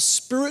to our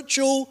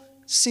spiritual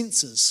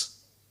senses.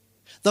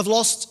 They've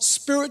lost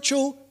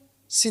spiritual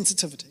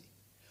sensitivity.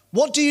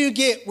 What do you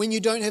get when you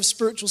don't have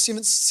spiritual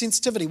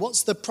sensitivity?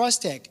 What's the price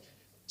tag?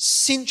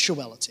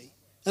 Sensuality.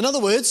 In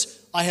other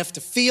words, I have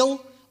to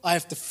feel.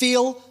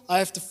 Everything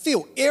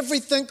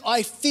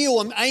I feel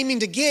I'm aiming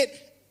to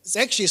get is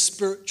actually a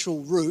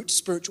spiritual root,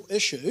 spiritual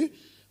issue,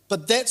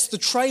 but that's the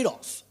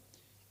trade-off.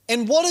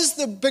 And what is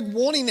the big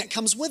warning that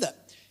comes with it?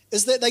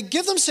 Is that they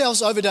give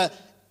themselves over to,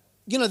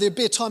 there'd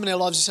be a time in our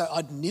lives you say,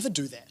 I'd never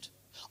do that.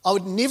 I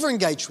would never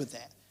engage with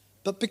that.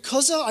 But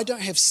because I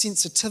don't have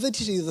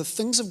sensitivity to the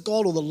things of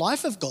God or the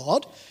life of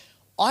God,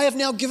 I have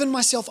now given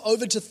myself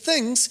over to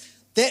things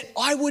that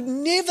I would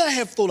never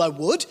have thought I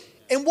would.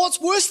 And what's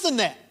worse than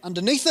that?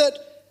 Underneath it,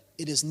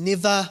 it is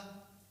never,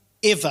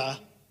 ever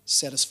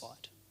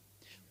satisfied.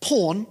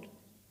 Porn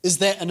is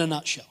that in a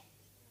nutshell.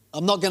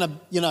 I'm not going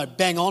to,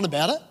 bang on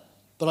about it,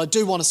 but I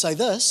do want to say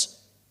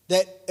this,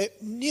 that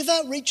it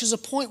never reaches a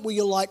point where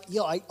you're like,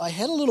 I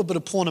had a little bit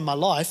of porn in my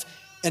life,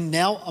 and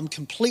now I'm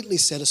completely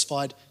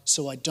satisfied,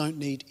 so I don't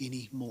need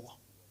any more.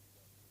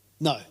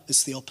 No,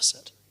 it's the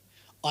opposite.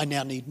 I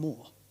now need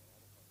more.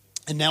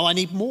 And now I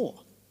need more.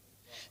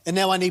 And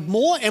now I need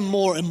more and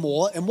more and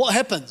more. And what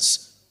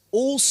happens?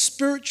 All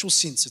spiritual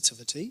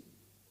sensitivity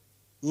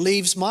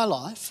leaves my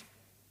life.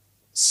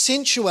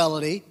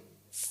 Sensuality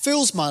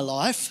fills my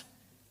life.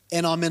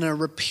 And I'm in a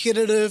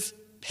repetitive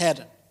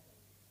pattern.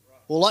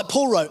 Well, like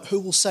Paul wrote, who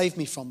will save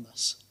me from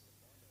this?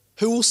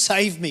 Who will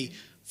save me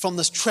from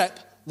this trap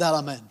that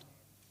I'm in?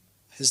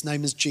 His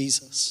name is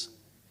Jesus.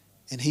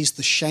 And he's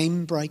the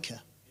shame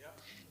breaker.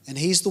 And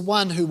he's the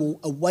one who will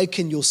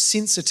awaken your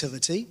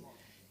sensitivity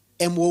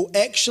and will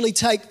actually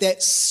take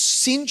that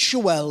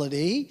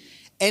sensuality,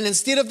 and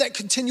instead of that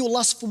continual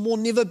lust for more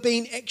never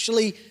being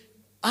actually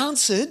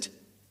answered,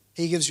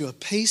 he gives you a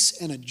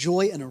peace and a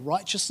joy and a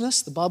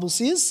righteousness, the Bible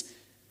says.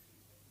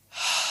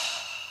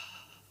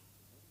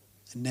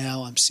 And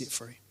now I'm set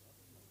free.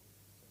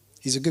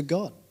 He's a good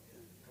God.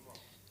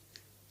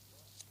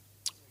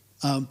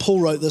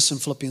 Paul wrote this in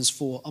Philippians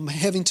 4. I'm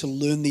having to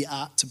learn the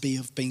art to be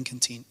of being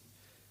content,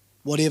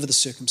 whatever the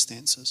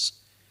circumstances.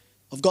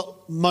 I've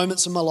got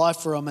moments in my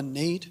life where I'm in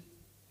need.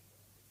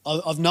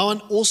 I've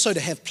known also to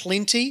have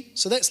plenty,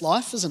 so that's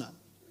life, isn't it?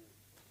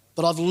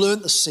 But I've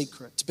learned the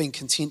secret to being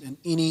content in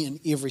any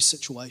and every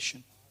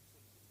situation.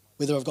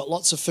 Whether I've got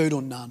lots of food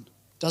or none,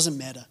 doesn't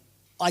matter.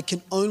 I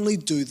can only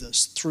do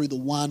this through the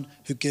one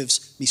who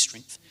gives me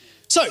strength.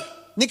 So,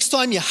 next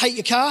time you hate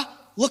your car,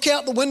 look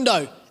out the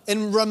window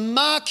and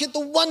remark at the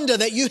wonder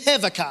that you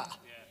have a car.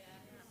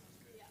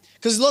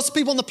 Because there's lots of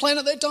people on the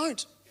planet that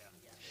don't.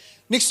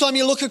 Next time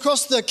you look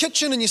across the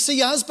kitchen and you see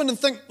your husband and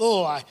think,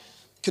 oh, I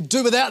could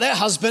do without that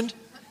husband.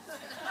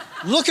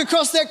 Look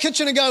across that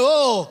kitchen and go,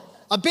 oh,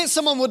 I bet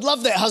someone would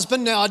love that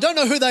husband. Now, I don't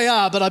know who they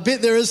are, but I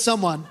bet there is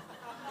someone.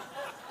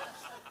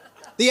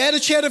 The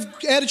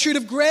attitude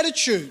of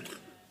gratitude.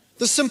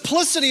 The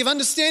simplicity of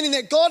understanding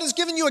that God has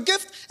given you a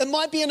gift. It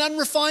might be an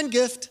unrefined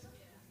gift.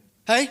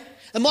 Hey?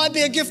 It might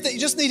be a gift that you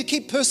just need to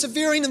keep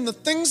persevering in the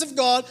things of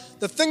God,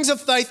 the things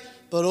of faith.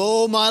 But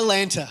oh, my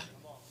Lanta,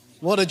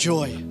 what a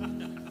joy.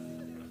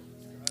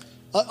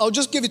 I'll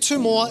just give you two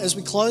more as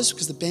we close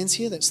because the band's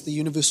here. That's the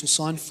universal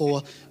sign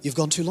for you've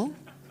gone too long.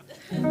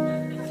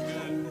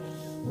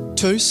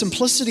 2,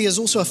 simplicity is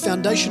also a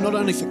foundation not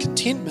only for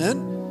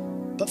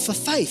contentment, but for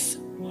faith.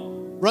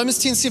 Romans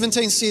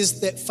 10:17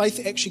 says that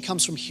faith actually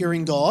comes from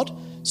hearing God.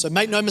 So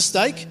make no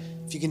mistake,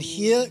 if you can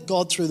hear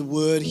God through the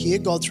Word, hear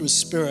God through His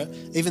Spirit,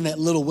 even that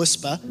little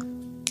whisper,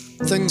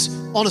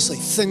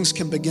 things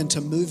can begin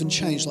to move and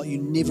change like you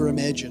never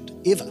imagined,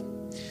 ever.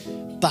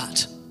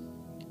 But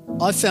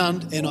I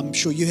found, and I'm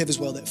sure you have as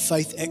well, that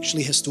faith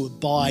actually has to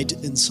abide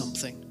in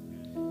something.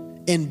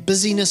 And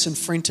busyness and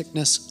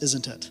franticness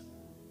isn't it?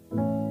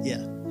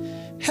 Yeah.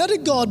 How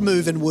did God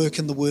move and work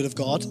in the Word of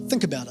God?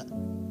 Think about it.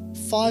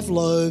 5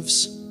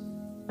 loaves,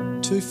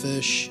 2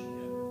 fish,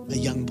 a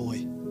young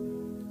boy.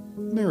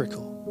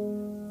 Miracle.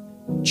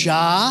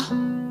 Jar,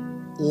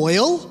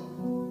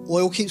 oil.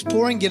 Oil keeps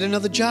pouring. Get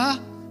another jar.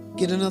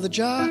 Get another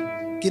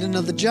jar. Get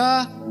another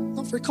jar.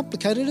 Not very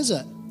complicated, is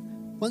it?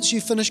 Once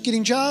you finish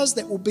getting jars,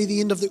 that will be the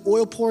end of the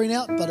oil pouring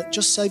out, but it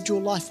just saved your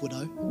life,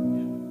 widow.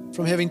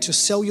 From having to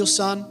sell your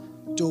son,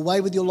 do away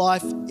with your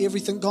life,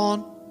 everything gone.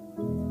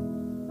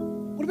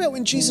 What about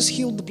when Jesus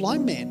healed the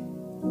blind man?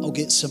 I'll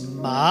get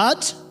some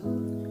mud,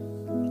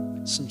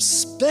 some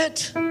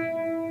spit,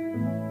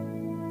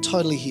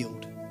 totally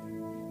healed.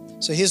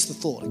 So here's the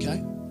thought,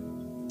 okay?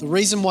 The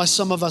reason why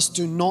some of us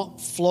do not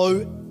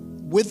flow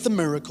with the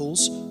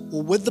miracles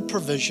or with the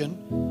provision.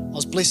 I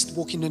was blessed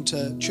walking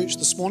into church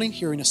this morning,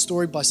 hearing a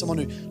story by someone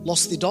who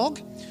lost their dog,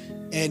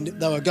 and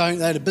they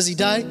had a busy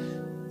day,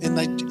 and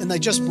they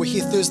just were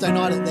here Thursday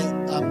night at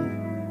that,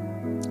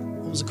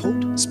 what was it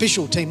called?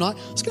 Special team night.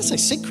 I was going to say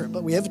secret,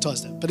 but we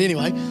advertised it. But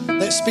anyway,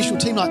 that special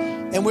team night,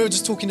 and we were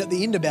just talking at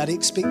the end about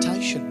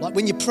expectation. Like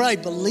when you pray,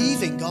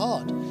 believing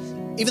God.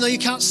 Even though you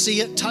can't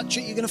see it, touch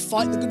it, you're going to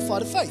fight the good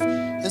fight of faith.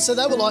 And so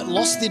they were like,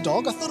 lost their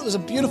dog. I thought it was a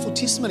beautiful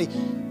testimony.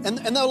 And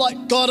they were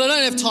like, God, I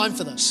don't have time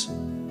for this.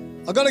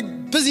 I've got a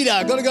busy day,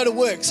 I've got to go to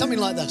work, something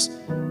like this.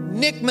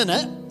 Next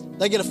minute,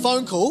 they get a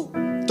phone call,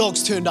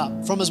 dog's turned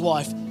up from his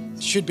wife.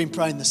 She'd been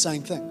praying the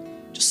same thing.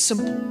 Just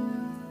simple.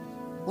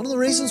 One of the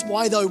reasons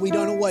why, though, we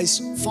don't always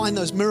find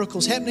those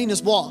miracles happening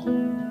is what?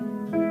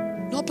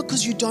 Not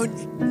because you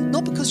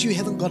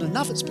haven't got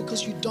enough, it's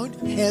because you don't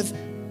have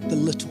the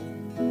little.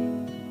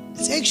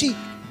 It's actually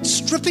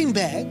stripping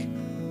back,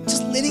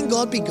 just letting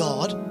God be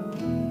God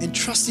and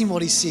trusting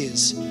what He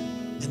says.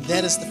 And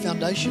that is the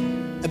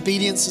foundation.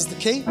 Obedience is the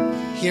key.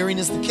 Hearing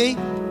is the key.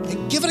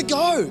 And give it a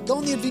go. Go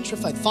on the adventure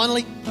of faith.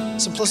 Finally,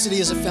 simplicity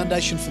is a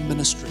foundation for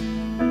ministry.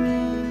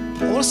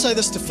 I want to say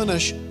this to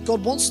finish.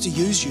 God wants to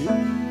use you.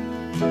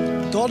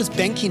 God is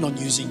banking on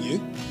using you.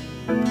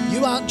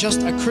 You aren't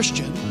just a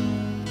Christian.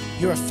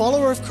 You're a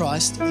follower of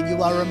Christ and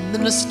you are a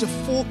minister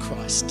for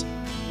Christ.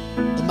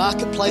 The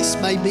marketplace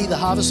may be the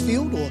harvest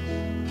field or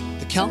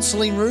the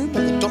counselling room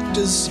or the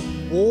doctor's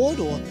ward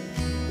or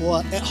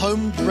at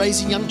home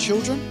raising young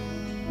children.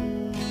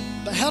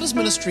 But how does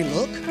ministry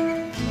look?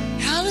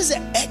 How does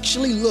it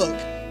actually look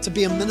to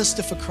be a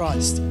minister for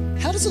Christ?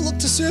 How does it look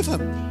to serve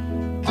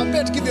Him? I'm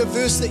about to give you a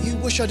verse that you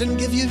wish I didn't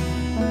give you,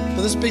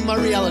 but this has been my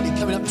reality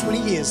coming up 20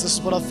 years. This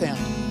is what I've found.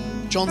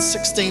 John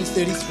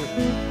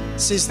 16:33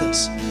 says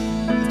this: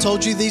 I've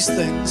told you these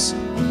things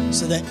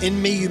so that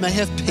in me you may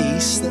have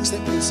peace. That's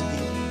that peace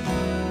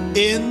again.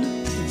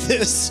 In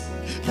this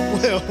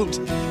world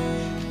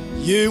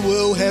you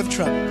will have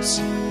troubles.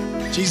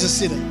 Jesus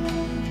said it.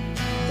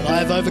 But I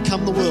have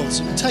overcome the world.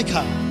 So take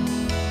heart.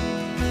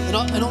 And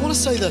I want to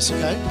say this,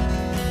 okay?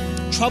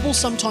 Trouble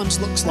sometimes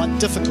looks like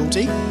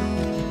difficulty,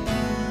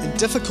 and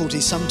difficulty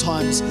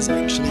sometimes is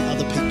actually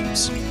other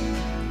people's.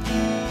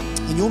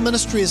 And your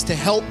ministry is to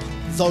help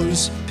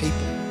those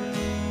people.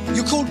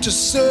 You're called to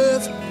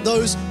serve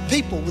those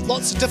people with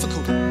lots of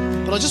difficulty.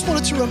 But I just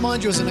wanted to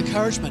remind you as an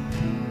encouragement,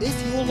 if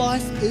your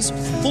life is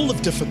full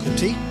of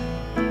difficulty,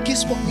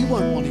 guess what you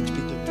won't want it to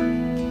be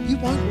doing? You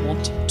won't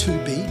want to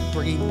be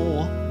bringing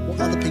more or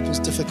other people's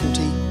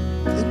difficulty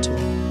into it.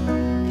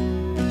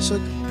 So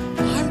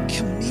I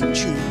commend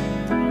you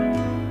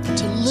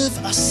to live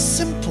a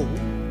simple,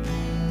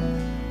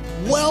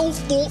 well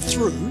thought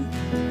through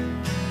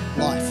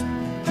life.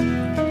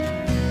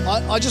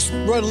 I just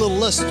wrote a little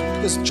list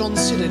because John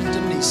said it,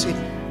 didn't he? He said,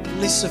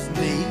 less of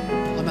me,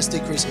 I must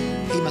decrease,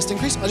 he must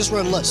increase. I just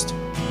wrote a list.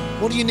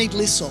 What do you need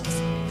less of?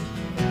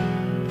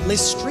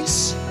 Less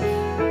stress?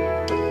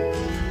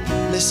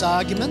 Less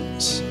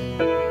arguments?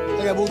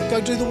 Okay, well, go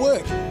do the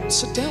work.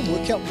 Sit down,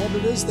 work out what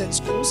it is that's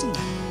causing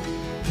that.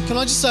 Can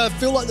I just say, I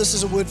feel like this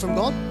is a word from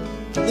God?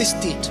 Less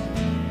debt.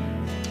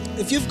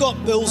 If you've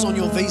got bills on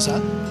your visa,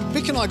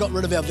 Beck and I got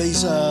rid of our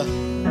visa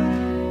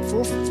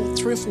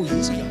 3 or 4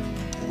 years ago.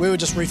 We were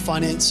just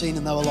refinancing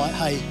and they were like,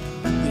 hey,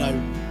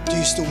 do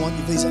you still want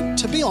your visa?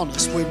 To be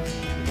honest, we're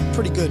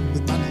pretty good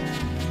with money.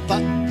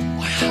 But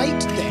I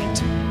hate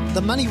that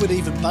the money would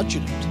even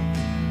budget it.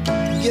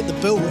 You get the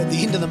bill at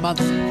the end of the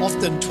month,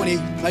 often 20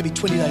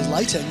 days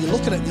later, and you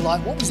look at it and you're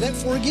like, what was that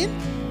for again?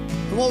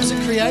 And what was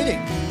it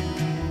creating?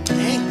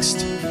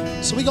 Angst.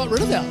 So we got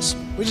rid of ours.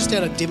 We just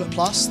had a Debit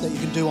Plus that you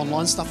can do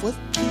online stuff with.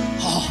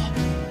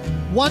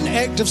 One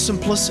act of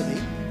simplicity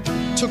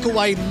took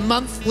away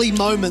monthly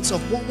moments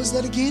of, what was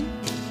that again?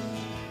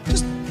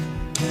 Just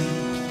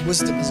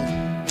wisdom, isn't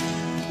it?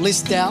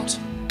 Less doubt,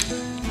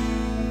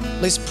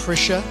 less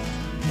pressure.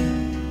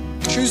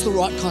 Choose the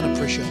right kind of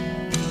pressure.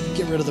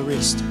 Get rid of the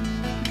rest.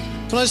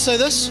 Can I just say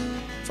this?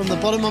 From the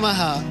bottom of my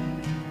heart,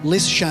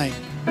 less shame.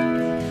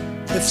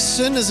 If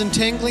sin is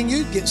entangling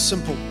you, get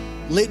simple.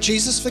 Let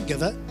Jesus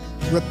forgive it,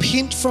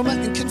 repent from it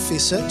and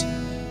confess it,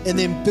 and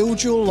then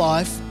build your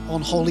life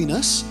on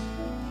holiness.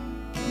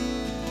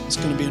 It's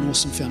going to be an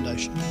awesome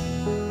foundation.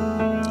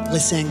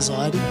 Less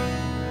anxiety,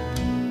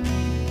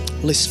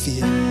 less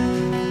fear,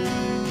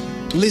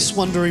 less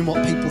wondering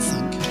what people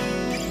think,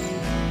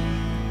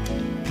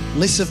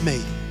 less of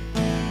me,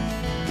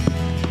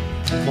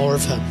 more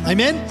of him.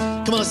 Amen?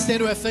 Come on, let's stand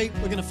to our feet.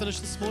 We're going to finish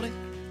this morning.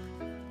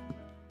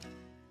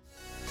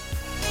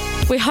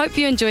 We hope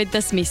you enjoyed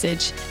this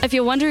message. If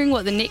you're wondering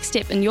what the next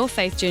step in your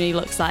faith journey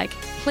looks like,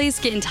 please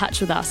get in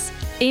touch with us.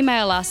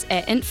 Email us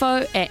at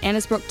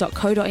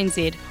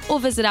info@annesbrook.co.nz or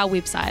visit our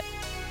website.